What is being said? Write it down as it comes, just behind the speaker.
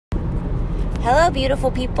Hello,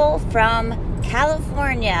 beautiful people from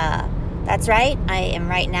California. That's right, I am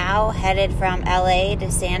right now headed from LA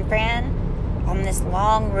to San Fran on this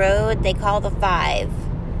long road they call the 5.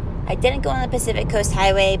 I didn't go on the Pacific Coast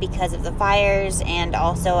Highway because of the fires, and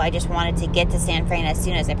also I just wanted to get to San Fran as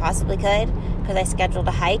soon as I possibly could because I scheduled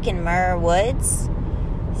a hike in Muir Woods.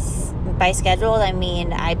 By scheduled, I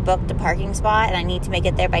mean I booked a parking spot and I need to make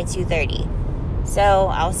it there by 2:30. So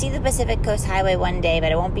I'll see the Pacific Coast Highway one day,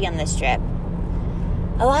 but it won't be on this trip.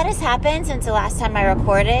 A lot has happened since the last time I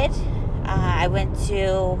recorded. I went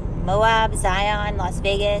to Moab, Zion, Las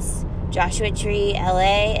Vegas, Joshua Tree,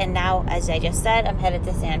 LA, and now, as I just said, I'm headed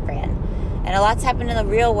to San Fran. And a lot's happened in the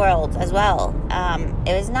real world as well.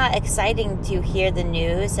 It was not exciting to hear the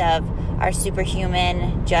news of our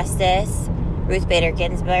superhuman justice, Ruth Bader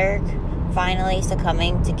Ginsburg, finally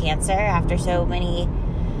succumbing to cancer after so many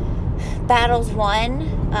battles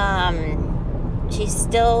won. She's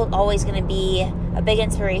still always going to be a big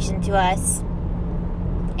inspiration to us.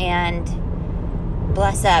 And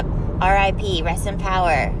bless up, R.I.P., rest in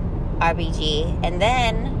power, RBG. And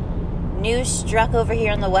then news struck over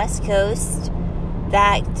here on the West Coast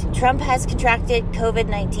that Trump has contracted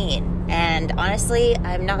COVID-19. And honestly,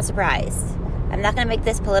 I'm not surprised. I'm not going to make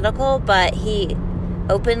this political, but he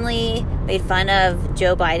openly made fun of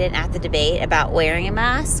Joe Biden at the debate about wearing a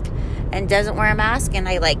mask and doesn't wear a mask. And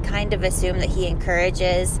I kind of assume that he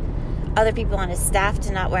encourages other people on his staff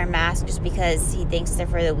to not wear masks just because he thinks they're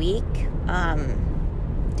for the weak.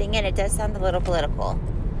 Dang it does sound a little political.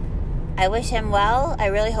 I wish him well. I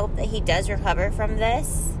really hope that he does recover from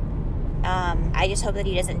this. I just hope that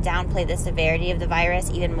he doesn't downplay the severity of the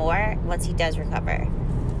virus even more once he does recover.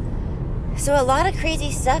 So a lot of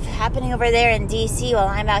crazy stuff happening over there in DC while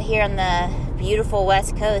I'm out here on the beautiful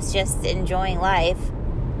West Coast just enjoying life.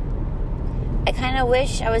 I kind of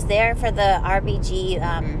wish I was there for the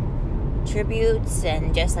RBG tributes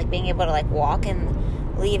and just being able to walk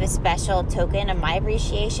and leave a special token of my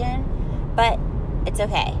appreciation, but it's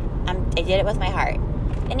okay. I did it with my heart.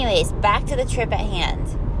 Anyways, back to the trip at hand.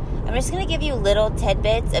 I'm just going to give you little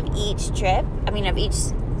tidbits of each trip, of each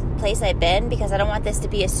place I've been, because I don't want this to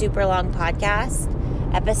be a super long podcast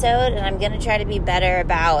episode, and I'm going to try to be better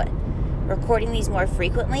about recording these more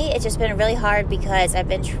frequently. It's just been really hard because I've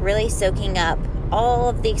been really soaking up all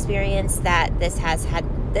of the experience that this has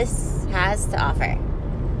to offer.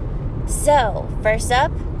 So, first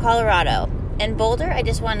up, Colorado. In Boulder, I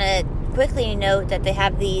just want to quickly note that they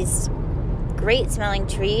have these great smelling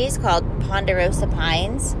trees called ponderosa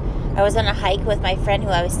pines. I was on a hike with my friend who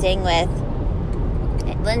I was staying with,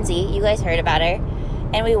 Lindsay. You guys heard about her.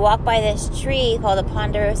 And we walked by this tree called a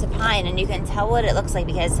ponderosa pine, and you can tell what it looks like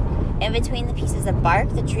because in between the pieces of bark,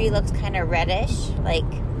 the tree looks kind of reddish,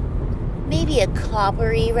 maybe a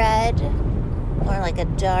coppery red, or a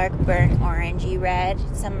dark burnt orangey red,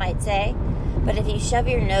 some might say. But if you shove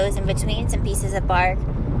your nose in between some pieces of bark,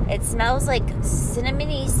 it smells like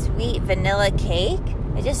cinnamony sweet vanilla cake.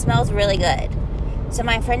 It just smells really good. So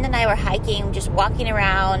my friend and I were hiking, just walking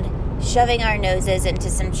around, shoving our noses into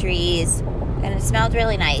some trees, and it smelled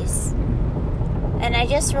really nice. And I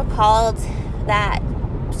just recalled that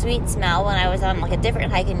sweet smell when I was on a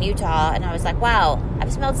different hike in Utah, and I was like, wow,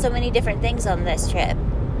 I've smelled so many different things on this trip.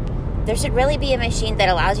 There should really be a machine that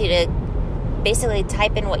allows you to basically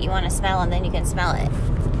type in what you want to smell and then you can smell it.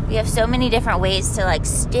 We have so many different ways to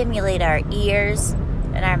stimulate our ears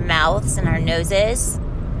and our mouths and our noses.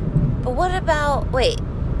 But what about, with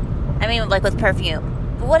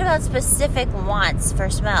perfume. But what about specific wants for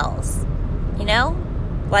smells?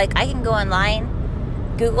 I can go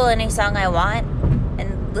online, Google any song I want,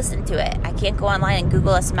 and listen to it. I can't go online and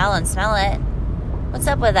Google a smell and smell it. What's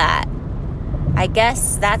up with that? I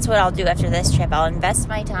guess that's what I'll do after this trip. I'll invest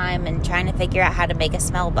my time in trying to figure out how to make a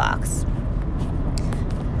smell box.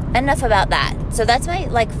 Enough about that. So that's my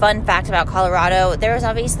fun fact about Colorado. There was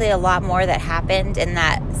obviously a lot more that happened in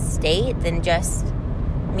that state than just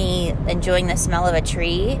me enjoying the smell of a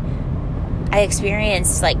tree. I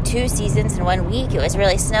experienced 2 seasons in 1 week. It was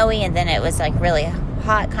really snowy, and then it was really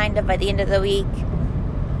hot kind of by the end of the week.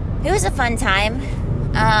 It was a fun time.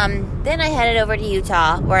 Then I headed over to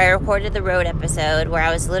Utah, where I recorded the road episode, where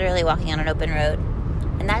I was literally walking on an open road.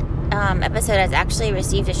 And that episode has actually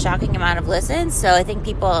received a shocking amount of listens, so I think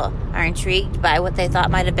people are intrigued by what they thought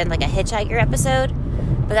might have been a hitchhiker episode,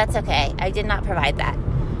 but that's okay. I did not provide that.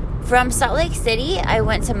 From Salt Lake City, I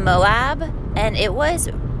went to Moab, and it was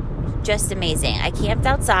just amazing. I camped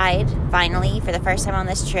outside, finally, for the first time on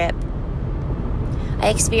this trip. I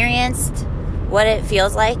experienced what it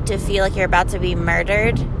feels like to feel like you're about to be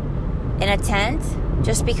murdered in a tent,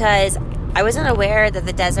 just because I wasn't aware that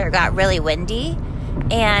the desert got really windy,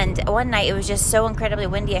 And one night it was just so incredibly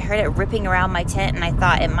windy. I heard it ripping around my tent, and I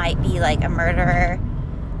thought it might be like a murderer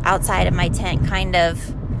outside of my tent, kind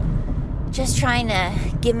of just trying to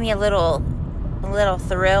give me a little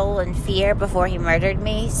thrill and fear before he murdered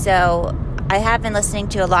me. So I have been listening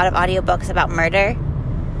to a lot of audiobooks about murder,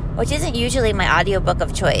 which isn't usually my audiobook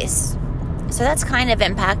of choice. So that's kind of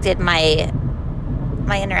impacted my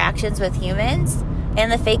interactions with humans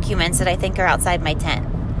and the fake humans that I think are outside my tent.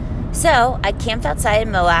 So I camped outside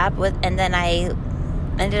in Moab, and then I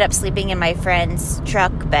ended up sleeping in my friend's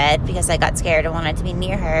truck bed because I got scared and wanted to be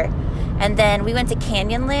near her. And then we went to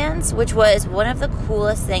Canyonlands, which was one of the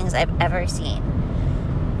coolest things I've ever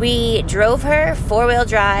seen. We drove her 4-wheel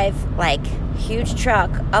drive, like huge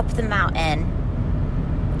truck, up the mountain.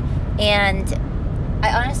 And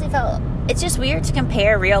I honestly felt it's just weird to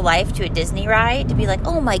compare real life to a Disney ride, to be like,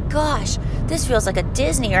 oh my gosh, this feels like a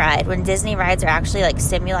Disney ride, when Disney rides are actually like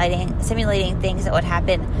simulating things that would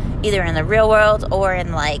happen either in the real world or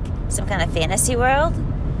in like some kind of fantasy world.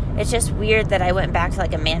 It's just weird that I went back to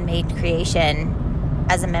like a man-made creation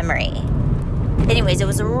as a memory. Anyways, it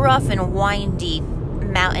was a rough and windy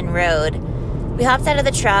mountain road. We hopped out of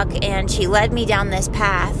the truck and she led me down this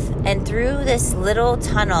path and through this little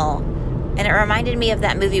tunnel. And it reminded me of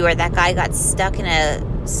that movie where that guy got stuck in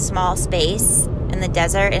a small space in the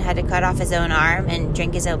desert and had to cut off his own arm and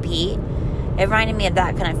drink his own pee. It reminded me of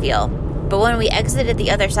that kind of feel. But when we exited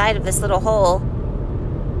the other side of this little hole,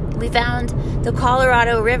 we found the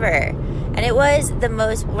Colorado River. And it was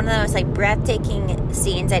one of the most like breathtaking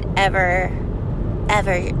scenes I'd ever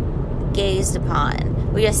gazed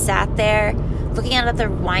upon. We just sat there looking out at the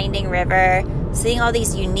winding river, seeing all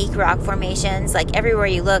these unique rock formations. Like everywhere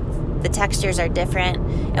you look, the textures are different.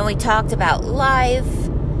 And we talked about life,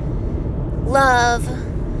 love,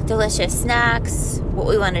 delicious snacks, what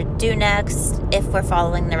we want to do next, if we're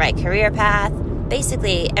following the right career path.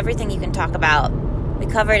 Basically, everything you can talk about. We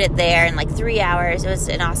covered it there in like 3 hours. It was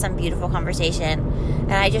an awesome, beautiful conversation.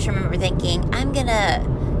 And I just remember thinking, I'm going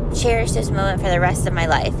to cherish this moment for the rest of my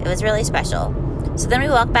life. It was really special. So then we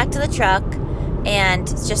walked back to the truck and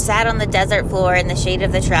just sat on the desert floor in the shade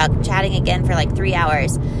of the truck, chatting again for like 3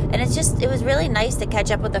 hours. And it was really nice to catch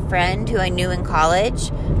up with a friend who I knew in college,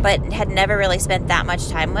 but had never really spent that much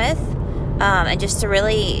time with, and just to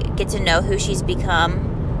really get to know who she's become.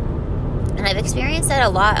 And I've experienced that a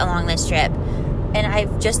lot along this trip. And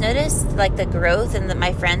I've just noticed like the growth in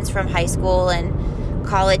my friends from high school and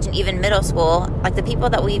college and even middle school, like the people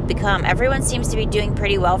that we've become. Everyone seems to be doing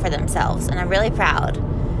pretty well for themselves, and I'm really proud.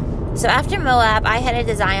 So after Moab, I headed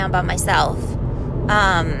to Zion by myself.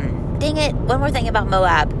 Dang it, one more thing about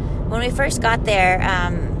Moab. When we first got there,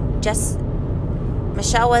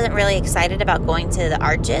 Michelle wasn't really excited about going to the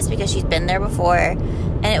Arches because she's been there before,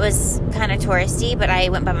 and it was kind of touristy, but I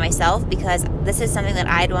went by myself because this is something that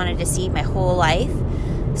I'd wanted to see my whole life.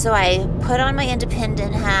 So I put on my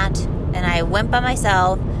independent hat, and I went by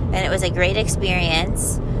myself, and it was a great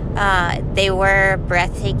experience. They were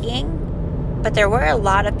breathtaking, but there were a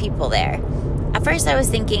lot of people there. At first I was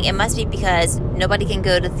thinking it must be because nobody can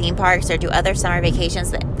go to theme parks or do other summer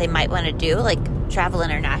vacations that they might want to do, like travel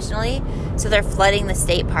internationally, so they're flooding the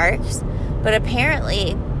state parks. But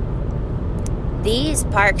apparently these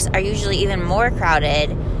parks are usually even more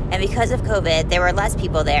crowded, and because of COVID there were less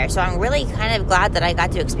people there. So I'm really kind of glad that I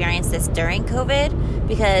got to experience this during COVID,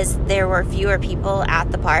 because there were fewer people at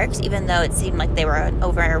the parks, even though it seemed like they were an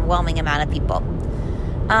overwhelming amount of people.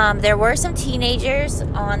 There were some teenagers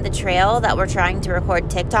on the trail that were trying to record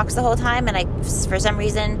TikToks the whole time, and I, for some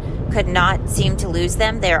reason, could not seem to lose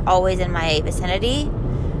them. They were always in my vicinity,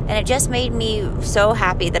 and it just made me so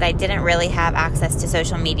happy that I didn't really have access to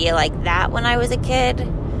social media like that when I was a kid,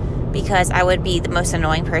 because I would be the most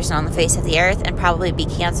annoying person on the face of the earth and probably be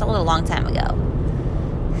canceled a long time ago.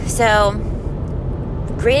 So,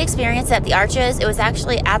 great experience at the Arches. It was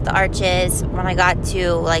actually at the Arches when I got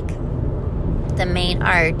to, like, the main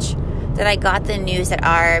arch that I got the news that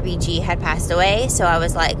RBG had passed away. So I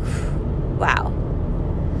was like, wow.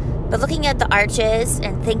 But looking at the Arches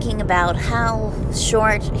and thinking about how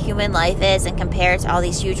short human life is and compared to all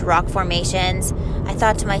these huge rock formations, I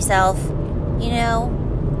thought to myself, you know,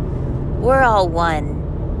 we're all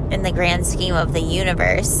one in the grand scheme of the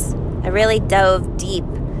universe. I really dove deep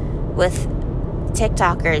with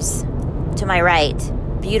TikTokers to my right,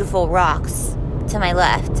 beautiful rocks to my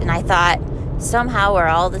left, and I thought, somehow we're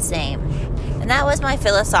all the same. And that was my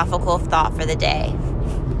philosophical thought for the day.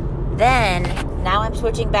 Then, now I'm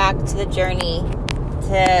switching back to the journey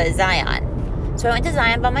to Zion. So I went to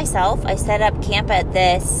Zion by myself. I set up camp at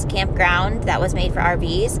this campground that was made for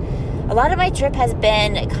RVs. A lot of my trip has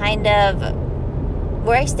been kind of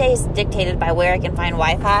where I stay is dictated by where I can find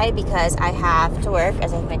Wi-Fi because I have to work,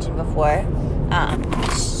 as I've mentioned before.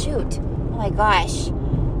 Shoot. Oh my gosh.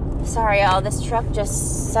 Sorry, y'all. This truck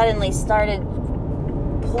just suddenly started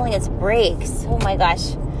pulling its brakes. Oh my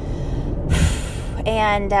gosh.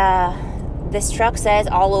 And this truck says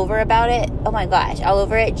all over about it. Oh my gosh. All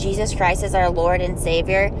over it. Jesus Christ is our Lord and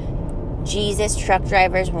Savior. Jesus truck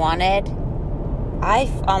drivers wanted.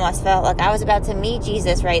 I almost felt like I was about to meet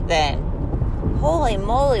Jesus right then. Holy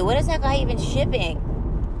moly, what is that guy even shipping?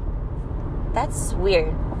 That's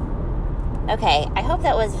weird. Okay, I hope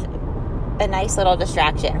that was a nice little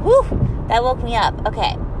distraction. Whew, that woke me up.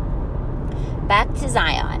 Okay, back to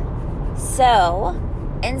Zion. So,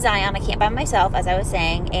 in Zion, I camped by myself, as I was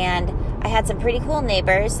saying, and I had some pretty cool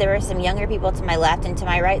neighbors. There were some younger people to my left, and to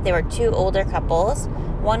my right, there were two older couples.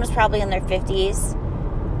 One was probably in their 50s,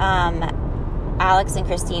 Alex and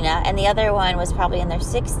Christina, and the other one was probably in their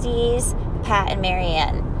 60s, Pat and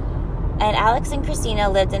Marianne. And Alex and Christina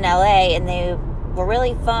lived in LA, and they were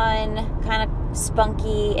really fun, kind of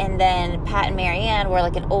spunky. And then Pat and Marianne were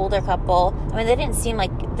like an older couple. I mean, they didn't seem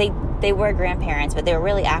like they were grandparents, but they were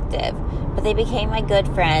really active. But they became my good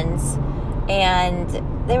friends, and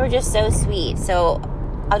they were just so sweet. So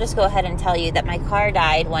I'll just go ahead and tell you that my car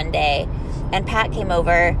died one day, and Pat came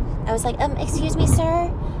over. I was like, excuse me, sir,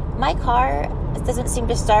 my car doesn't seem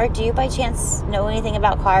to start. Do you by chance know anything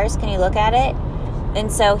about cars? Can you look at it?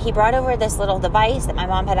 And so he brought over this little device that my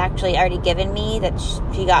mom had actually already given me that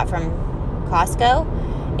she got from Costco.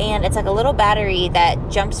 And it's like a little battery that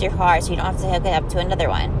jumps your car so you don't have to hook it up to another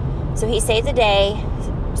one. So he saved the day,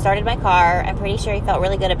 started my car. I'm pretty sure he felt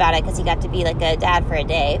really good about it because he got to be like a dad for a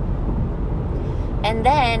day. And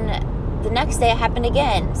then the next day it happened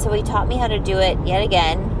again. So he taught me how to do it yet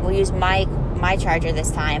again. We used my charger this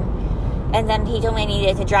time. And then he told me I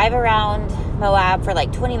needed to drive around Moab for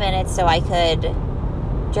like 20 minutes so I could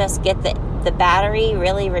just get the battery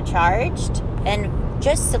really recharged. And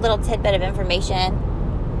just a little tidbit of information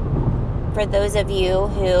for those of you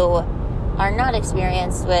who are not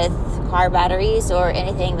experienced with car batteries or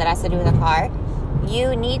anything that has to do with a car,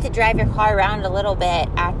 you need to drive your car around a little bit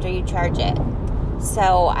after you charge it.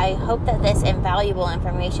 So I hope that this invaluable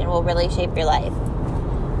information will really shape your life.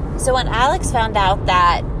 So when Alex found out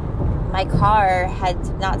that my car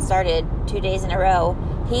had not started 2 days in a row,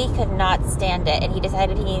 he could not stand it, and he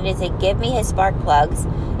decided he needed to give me his spark plugs,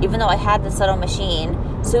 even though I had this little machine.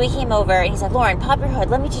 So he came over and he's like, Lauren, pop your hood,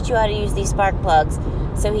 let me teach you how to use these spark plugs.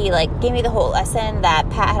 So he like gave me the whole lesson that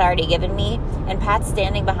Pat had already given me, and Pat's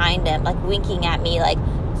standing behind him, like winking at me, like,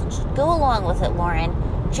 go along with it, Lauren.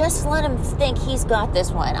 Just let him think he's got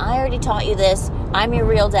this one. I already taught you this. I'm your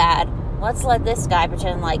real dad. Let's let this guy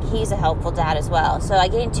pretend like he's a helpful dad as well. So I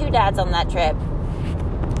gained 2 dads on that trip,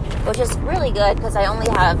 which is really good because I only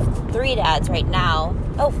have 3 dads right now.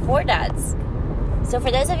 Oh, 4 dads. So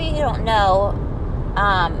for those of you who don't know,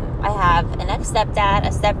 I have an ex-stepdad,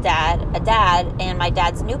 a stepdad, a dad, and my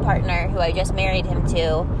dad's new partner who I just married him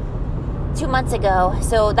to 2 months ago.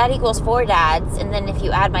 So that equals 4 dads. And then if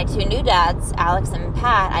you add my 2 new dads, Alex and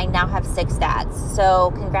Pat, I now have 6 dads.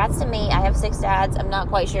 So congrats to me. I have 6 dads. I'm not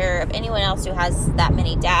quite sure of anyone else who has that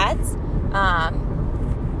many dads.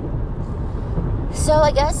 So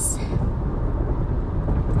I guess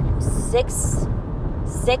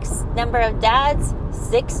 6 number of dads,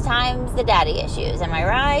 6 times the daddy issues. Am I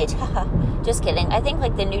right? Just kidding. I think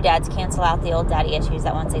like the new dads cancel out the old daddy issues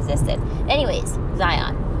that once existed. Anyways,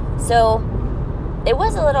 Zion. So it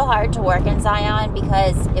was a little hard to work in Zion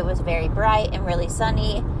because it was very bright and really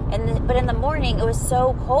sunny. But in the morning, it was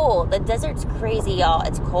so cold. The desert's crazy, y'all.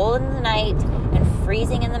 It's cold in the night and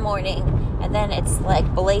freezing in the morning. And then it's like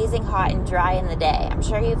blazing hot and dry in the day. I'm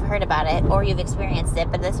sure you've heard about it or you've experienced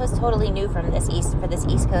it, but this was totally new for this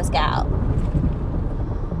East Coast gal.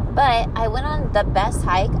 But I went on the best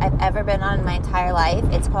hike I've ever been on in my entire life.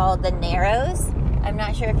 It's called the Narrows. I'm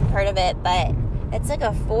not sure if you've heard of it, but it's like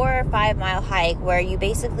a 4 or 5 mile hike where you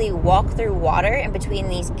basically walk through water in between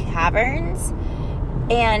these caverns.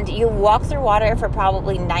 And you walk through water for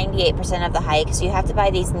probably 98% of the hike. So you have to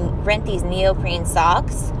rent these neoprene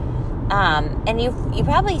socks. And you've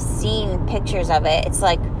probably seen pictures of it. It's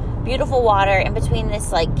like beautiful water in between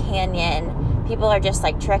this like canyon. People are just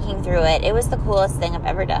like trekking through it. It was the coolest thing I've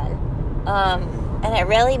ever done. And it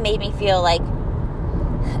really made me feel like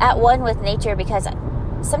at one with nature, because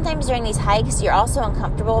sometimes during these hikes, you're also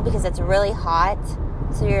uncomfortable because it's really hot.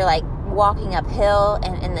 So you're like walking uphill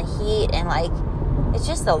and in the heat, and like, it's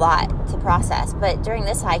just a lot to process. But during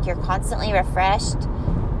this hike, you're constantly refreshed,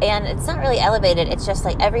 and it's not really elevated. It's just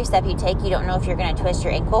like every step you take, you don't know if you're going to twist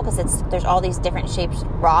your ankle because there's all these different shaped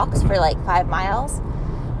rocks for like 5 miles.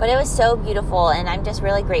 But it was so beautiful, and I'm just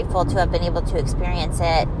really grateful to have been able to experience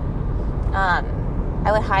it.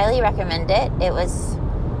 I would highly recommend it. It was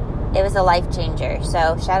a life changer.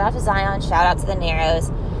 So shout out to Zion, shout out to the Narrows.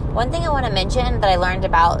 One thing I want to mention that I learned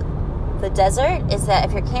about the desert is that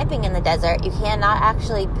if you're camping in the desert, you cannot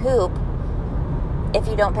actually poop if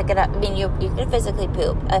you don't pick it up. I mean, you can physically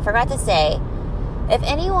poop. I forgot to say, if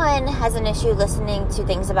anyone has an issue listening to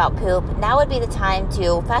things about poop, now would be the time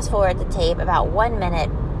to fast forward the tape about 1 minute,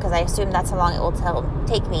 because I assume that's how long it will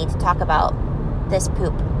take me to talk about this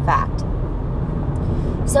poop fact.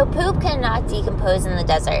 So poop cannot decompose in the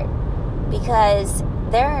desert because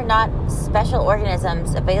there are not special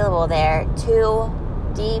organisms available there to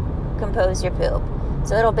decompose your poop.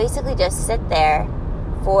 So it'll basically just sit there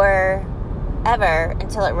forever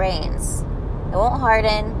until it rains. It won't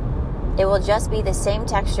harden. It will just be the same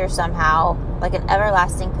texture somehow, like an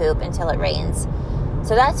everlasting poop until it rains.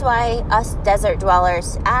 So that's why us desert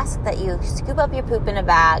dwellers ask that you scoop up your poop in a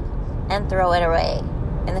bag and throw it away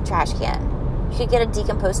in the trash can. You should get a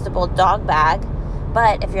decompostable dog bag,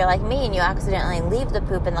 but if you're like me and you accidentally leave the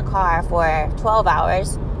poop in the car for 12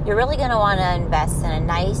 hours, you're really going to want to invest in a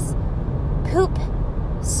nice poop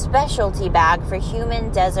specialty bag for human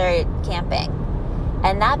desert camping.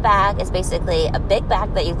 And that bag is basically a big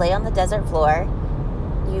bag that you lay on the desert floor.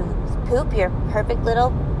 You poop your perfect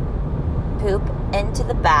little poop into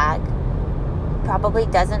the bag. Probably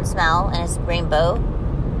doesn't smell and it's rainbow,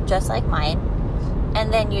 just like mine.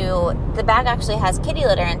 And then the bag actually has kitty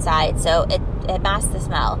litter inside, so it masks the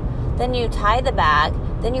smell. Then you tie the bag,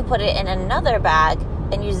 then you put it in another bag,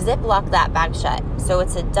 and you ziplock that bag shut. So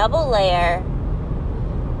it's a double layer,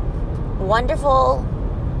 wonderful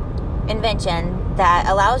invention that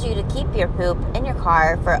allows you to keep your poop in your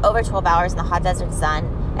car for over 12 hours in the hot desert sun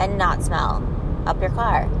and not smell up your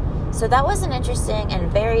car. So that was an interesting and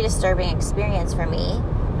very disturbing experience for me.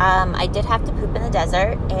 I did have to poop in the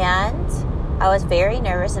desert, and I was very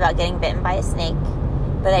nervous about getting bitten by a snake,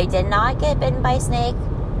 but I did not get bitten by a snake,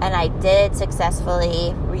 and I did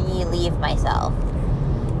successfully relieve myself.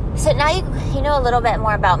 So now you know a little bit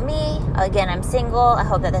more about me. Again, I'm single. I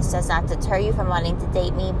hope that this does not deter you from wanting to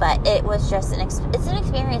date me, but it was just it's an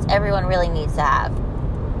experience everyone really needs to have.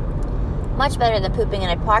 Much better than pooping in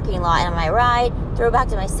a parking lot on my ride. Throwback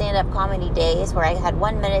to my stand-up comedy days where I had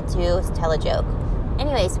 1 minute to tell a joke.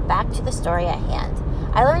 Anyways, back to the story at hand.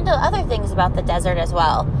 I learned other things about the desert as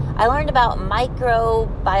well. I learned about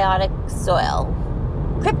cryptobiotic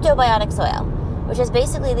soil, which is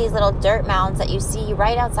basically these little dirt mounds that you see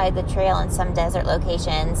right outside the trail in some desert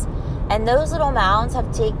locations. And those little mounds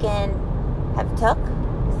have took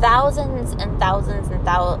thousands and thousands and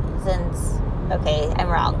thousands. Okay, I'm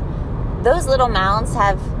wrong. Those little mounds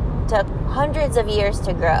have took hundreds of years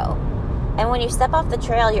to grow. And when you step off the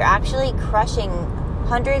trail, you're actually crushing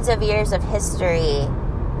hundreds of years of history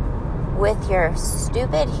with your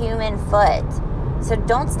stupid human foot. So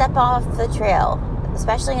don't step off the trail,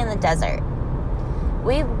 especially in the desert.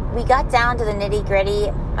 We got down to the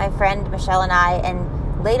nitty-gritty, my friend Michelle and I,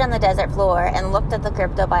 and laid on the desert floor and looked at the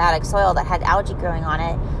cryptobiotic soil that had algae growing on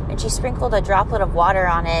it, and she sprinkled a droplet of water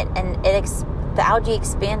on it, and the algae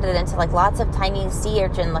expanded into like lots of tiny sea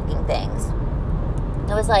urchin looking things.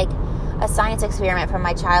 It was like a science experiment from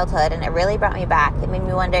my childhood, and it really brought me back. It made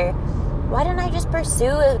me wonder, why didn't I just pursue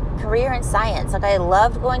a career in science? Like, I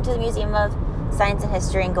loved going to the Museum of Science and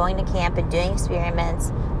History and going to camp and doing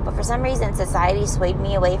experiments, but for some reason society swayed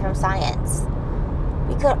me away from science.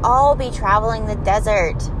 We could all be traveling the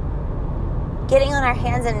desert, getting on our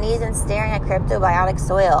hands and knees and staring at cryptobiotic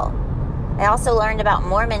soil. I also learned about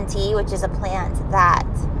Mormon tea, which is a plant that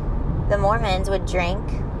the Mormons would drink,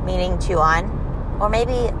 meaning chew on, or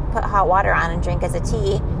maybe put hot water on and drink as a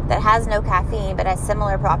tea that has no caffeine but has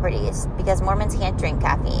similar properties, because Mormons can't drink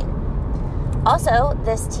caffeine. Also,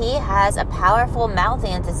 this tea has a powerful mouth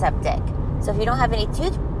antiseptic. So if you don't have any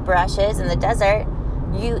toothbrushes in the desert,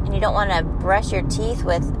 you don't want to brush your teeth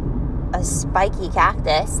with a spiky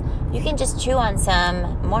cactus, you can just chew on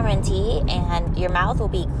some Mormon tea and your mouth will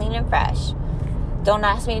be clean and fresh. Don't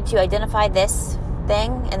ask me to identify this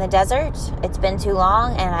thing in the desert. It's been too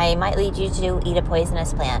long, and I might lead you to eat a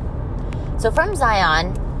poisonous plant. So from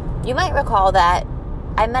Zion, you might recall that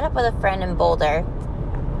I met up with a friend in Boulder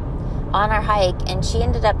on our hike, and she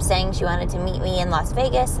ended up saying she wanted to meet me in Las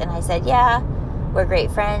Vegas, and I said, yeah, we're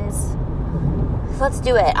great friends. Let's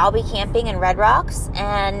do it. I'll be camping in Red Rocks,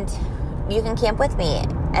 and you can camp with me,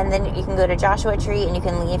 and then you can go to Joshua Tree, and you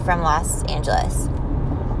can leave from Los Angeles.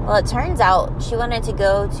 Well, it turns out she wanted to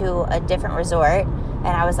go to a different resort, and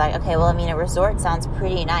I was like, okay, well, I mean, a resort sounds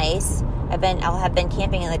pretty nice. I'll have been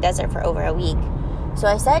camping in the desert for over a week. So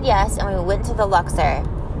I said yes, and we went to the Luxor.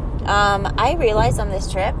 I realized on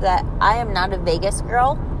this trip that I am not a Vegas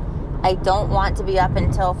girl. I don't want to be up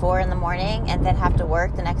until 4 in the morning and then have to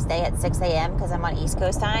work the next day at 6 a.m. because I'm on East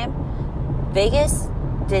Coast time. Vegas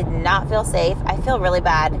did not feel safe. I feel really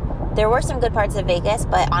bad. There were some good parts of Vegas,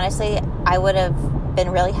 but honestly, I would have been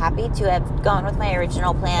really happy to have gone with my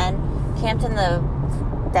original plan, camped in the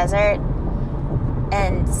desert,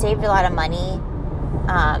 and saved a lot of money.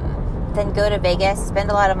 Then go to Vegas, spend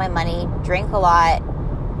a lot of my money, drink a lot,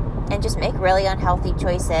 and just make really unhealthy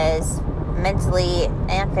choices mentally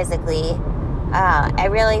and physically. I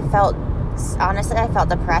really felt, honestly, I felt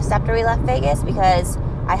depressed after we left Vegas because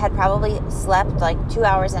I had probably slept like 2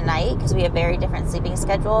 hours a night because we have very different sleeping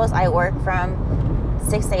schedules. I work from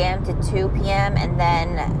 6 a.m. to 2 p.m. and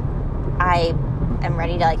then I am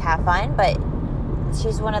ready to like have fun, but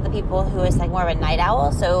she's one of the people who is like more of a night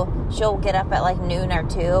owl, so she'll get up at like noon or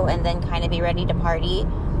 2 and then kind of be ready to party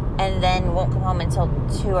and then won't come home until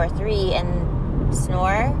 2 or 3 and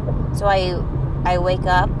snore. So I wake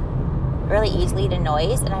up really easily to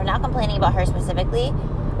noise, and I'm not complaining about her specifically.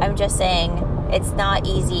 I'm just saying it's not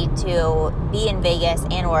easy to be in Vegas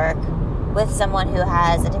and work with someone who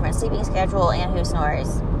has a different sleeping schedule and who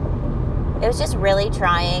snores. It was just really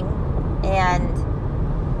trying, and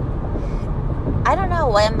I don't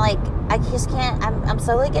know, I'm like, I just can't, I'm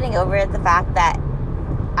slowly getting over the fact that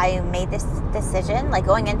I made this decision. Like,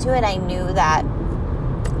 going into it, I knew that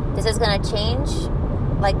this is going to change,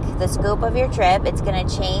 like, the scope of your trip. It's going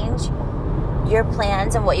to change your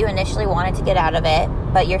plans and what you initially wanted to get out of it,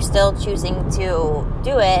 but you're still choosing to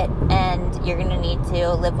do it, and you're going to need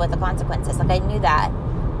to live with the consequences. Like, I knew that,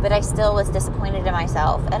 but I still was disappointed in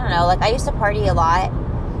myself. I don't know, like, I used to party a lot,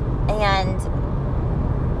 and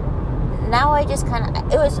now I just kind of,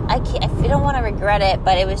 I don't want to regret it,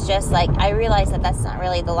 but it was just like, I realized that that's not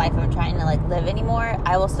really the life I'm trying to like live anymore.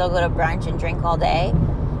 I will still go to brunch and drink all day,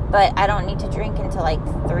 but I don't need to drink until like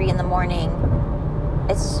 3 in the morning.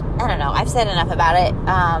 I don't know, I've said enough about it.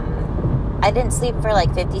 I didn't sleep for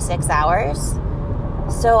like 56 hours.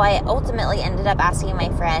 So I ultimately ended up asking my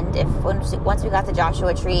friend if once we got to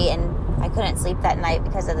Joshua Tree and I couldn't sleep that night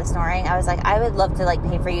because of the snoring, I was like, I would love to like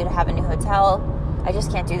pay for you to have a new hotel. I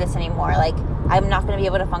just can't do this anymore. Like, I'm not going to be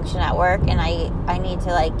able to function at work, and I need to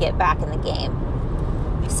like get back in the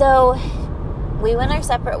game. So we went our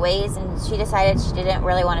separate ways, and she decided she didn't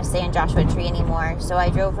really want to stay in Joshua Tree anymore. So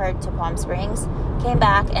I drove her to Palm Springs, came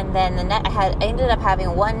back, and then I ended up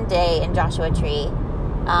having one day in Joshua Tree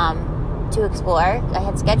to explore. I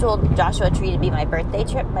had scheduled Joshua Tree to be my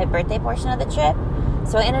birthday portion of the trip.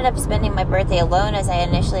 So I ended up spending my birthday alone as I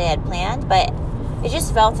initially had planned, but it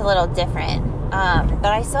just felt a little different.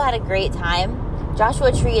 But I still had a great time.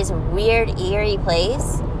 Joshua Tree is a weird, eerie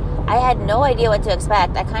place. I had no idea what to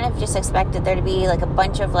expect. I kind of just expected there to be like a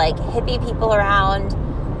bunch of like hippie people around,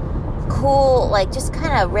 cool, like just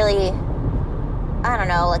kind of really, I don't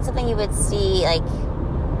know, like something you would see like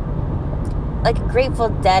a Grateful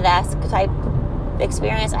Dead-esque type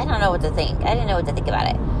experience. I don't know what to think. I didn't know what to think about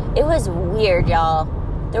it. It was weird, y'all.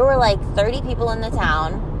 There were like 30 people in the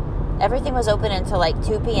town. Everything was open until like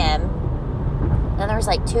 2 p.m. Then there was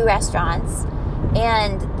like 2 restaurants,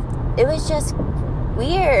 and it was just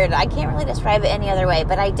weird. I can't really describe it any other way,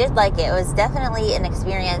 but I did like it. It was definitely an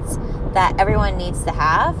experience that everyone needs to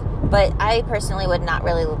have, but I personally would not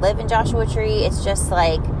really live in Joshua Tree. It's just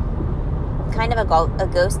like kind of a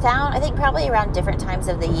ghost town. I think probably around different times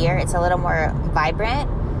of the year it's a little more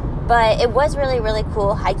vibrant, but it was really, really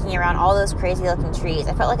cool hiking around all those crazy looking trees.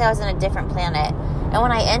 I felt like I was in a different planet. And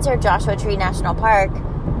when I entered Joshua Tree National Park,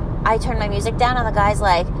 I turned my music down, and the guy's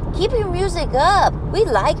like, keep your music up. We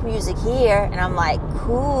like music here. And I'm like,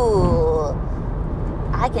 cool.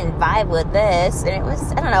 I can vibe with this. And it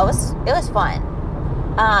was, I don't know, it was fun.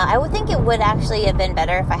 I would think it would actually have been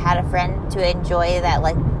better if I had a friend to enjoy that,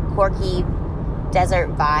 like, quirky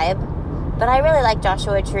desert vibe. But I really liked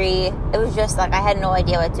Joshua Tree. It was just, like, I had no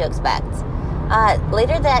idea what to expect.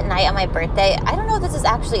 Later that night on my birthday, I don't know if this is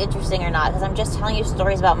actually interesting or not, because I'm just telling you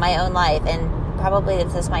stories about my own life, and probably I'm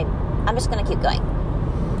just going to keep going.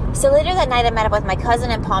 So later that night, I met up with my cousin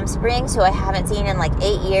in Palm Springs, who I haven't seen in like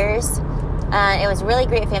 8 years. It was a really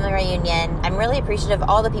great family reunion. I'm really appreciative of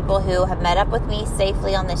all the people who have met up with me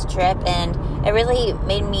safely on this trip, and it really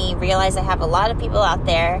made me realize I have a lot of people out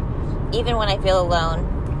there, even when I feel alone.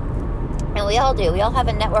 And we all do. We all have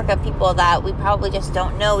a network of people that we probably just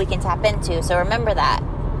don't know we can tap into, so remember that.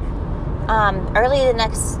 Early the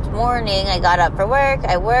next morning, I got up for work,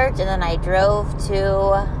 I worked, and then I drove to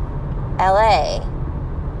LA.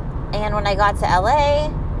 And when I got to LA,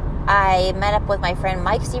 I met up with my friend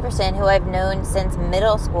Mike Steverson, who I've known since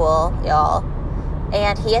middle school, y'all.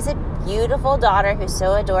 And he has a beautiful daughter who's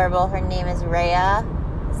so adorable. Her name is Rhea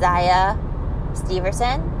Zaya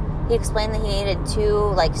Steverson. He explained that he needed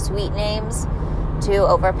 2 sweet names to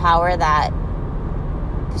overpower that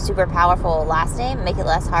super powerful last name, make it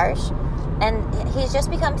less harsh. And he's just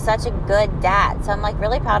become such a good dad. So I'm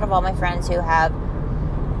really proud of all my friends who have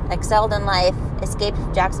excelled in life, escaped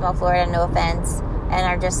from Jacksonville, Florida, no offense, and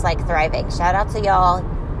are just thriving. Shout out to y'all.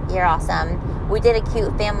 You're awesome. We did a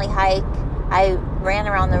cute family hike. I ran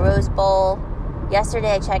around the Rose Bowl.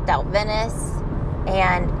 Yesterday I checked out Venice,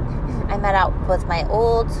 and I met out with my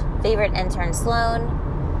old favorite intern,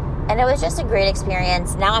 Sloan, and it was just a great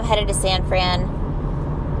experience. Now I'm headed to San Fran.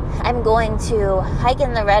 I'm going to hike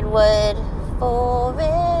in the Redwood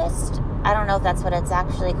Forest. I don't know if that's what it's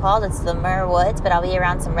actually called. It's the Myrrh Woods, but I'll be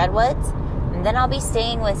around some redwoods. And then I'll be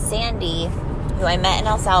staying with Sandy, who I met in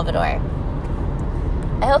El Salvador.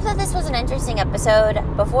 I hope that this was an interesting episode.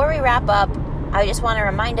 Before we wrap up, I just want to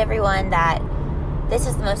remind everyone that this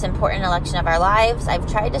is the most important election of our lives. I've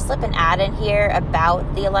tried to slip an ad in here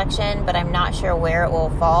about the election, but I'm not sure where it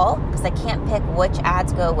will fall because I can't pick which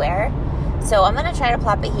ads go where. So I'm going to try to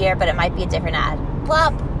plop it here, but it might be a different ad.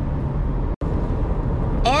 Plop!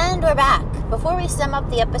 And we're back. Before we sum up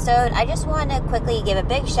the episode, I just want to quickly give a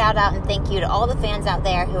big shout out and thank you to all the fans out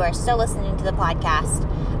there who are still listening to the podcast.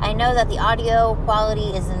 I know that the audio quality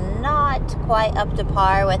is not quite up to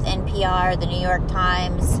par with NPR, the New York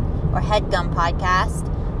Times, or HeadGum podcast,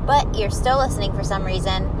 but you're still listening for some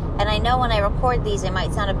reason, and I know when I record these it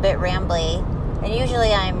might sound a bit rambly, and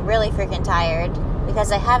usually I'm really freaking tired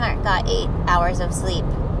because I haven't got 8 hours of sleep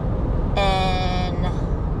in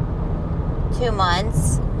 2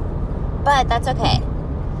 months, but that's okay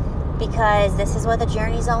because this is what the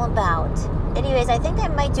journey's all about. Anyways, I think I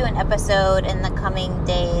might do an episode in the coming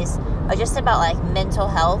days just about mental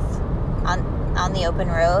health on the open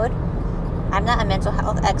road. I'm not a mental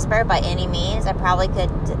health expert by any means. I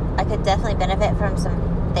could definitely benefit from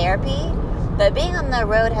some therapy, but being on the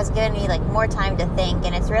road has given me more time to think,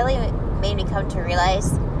 and it's really made me come to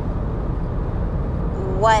realize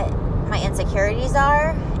what my insecurities are.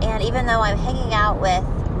 And even though I'm hanging out with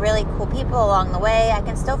really cool people along the way, I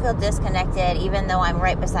can still feel disconnected even though I'm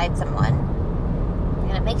right beside someone.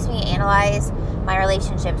 And it makes me analyze my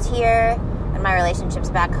relationships here and my relationships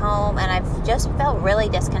back home, and I've just felt really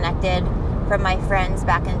disconnected from my friends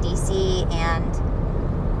back in DC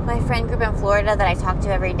and my friend group in Florida that I talk to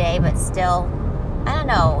every day, but still, I don't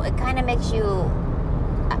know, it kind of makes you,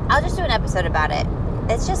 I'll just do an episode about it.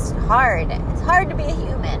 It's just hard. It's hard to be a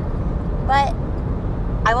human, but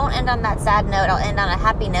I won't end on that sad note. I'll end on a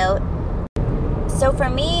happy note. So for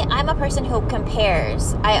me, I'm a person who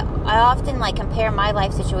compares. I often compare my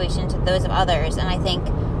life situation to those of others, and I think,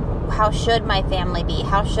 how should my family be?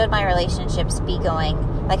 How should my relationships be going?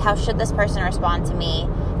 How should this person respond to me?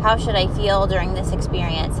 How should I feel during this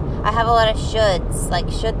experience? I have a lot of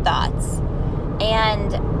shoulds, should thoughts.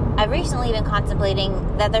 And I've recently been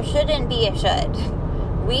contemplating that there shouldn't be a should.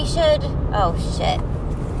 We should, oh shit.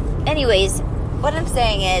 Anyways, what I'm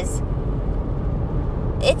saying is,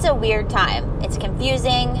 it's a weird time. It's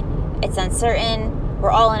confusing. It's uncertain.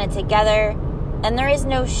 We're all in it together. And there is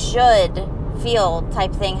no should feel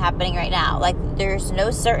type thing happening right now. There's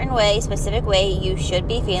no certain way, specific way you should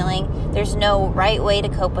be feeling. There's no right way to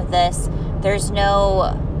cope with this. There's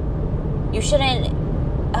no, you shouldn't,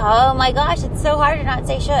 oh my gosh, it's so hard to not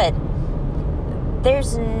say should.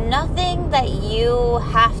 There's nothing that you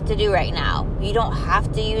have to do right now. You don't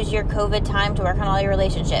have to use your COVID time to work on all your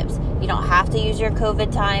relationships. You don't have to use your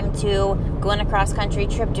COVID time to go on a cross-country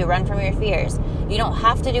trip to run from your fears. You don't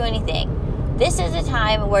have to do anything. This is a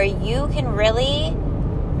time where you can really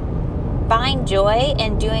find joy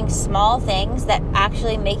in doing small things that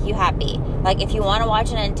actually make you happy. If you want to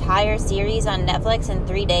watch an entire series on Netflix in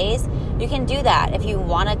 3 days, you can do that. If you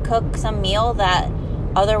want to cook some meal that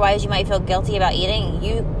otherwise you might feel guilty about eating,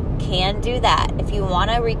 you can do that. If you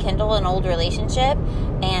want to rekindle an old relationship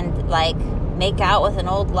and make out with an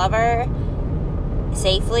old lover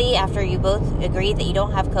safely after you both agree that you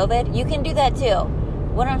don't have COVID, you can do that too.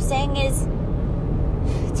 What I'm saying is,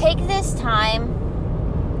 take this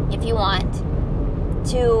time, if you want,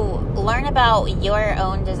 to learn about your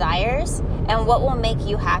own desires and what will make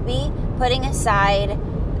you happy, putting aside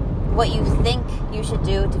what you think you should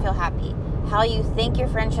do to feel happy, how you think your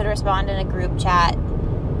friend should respond in a group chat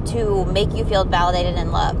to make you feel validated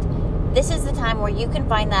and loved. This is the time where you can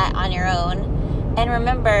find that on your own, and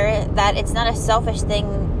remember that it's not a selfish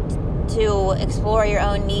thing to explore your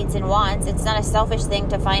own needs and wants. It's not a selfish thing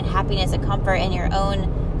to find happiness and comfort in your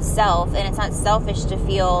own self, and it's not selfish to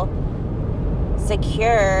feel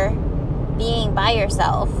secure being by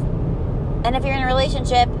yourself. And if you're in a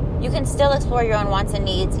relationship, you can still explore your own wants and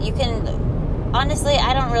needs. You can, honestly,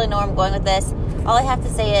 I don't really know where I'm going with this. All I have to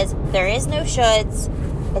say is there is no shoulds.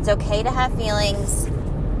 It's okay to have feelings.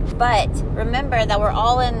 But remember that we're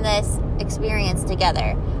all in this experience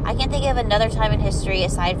together. I can't think of another time in history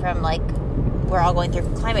aside from like we're all going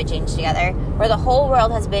through climate change together where the whole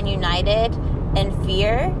world has been united in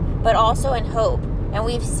fear but also in hope. And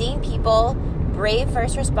we've seen people, brave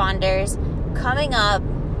first responders, coming up,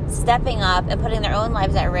 stepping up, and putting their own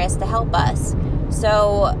lives at risk to help us.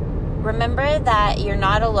 So remember that you're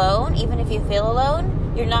not alone. Even if you feel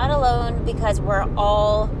alone, you're not alone because we're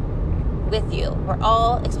all with you. We're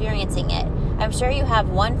all experiencing it. I'm sure you have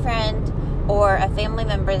one friend or a family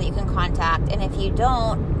member that you can contact, and if you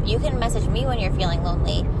don't, you can message me when you're feeling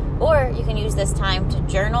lonely, or you can use this time to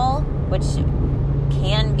journal, which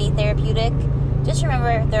can be therapeutic. Just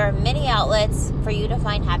remember, there are many outlets for you to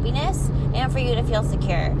find happiness and for you to feel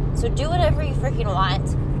secure. So do whatever you freaking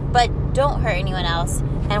want, but don't hurt anyone else,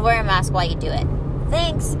 and wear a mask while you do it.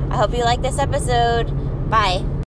 Thanks. I hope you like this episode. Bye.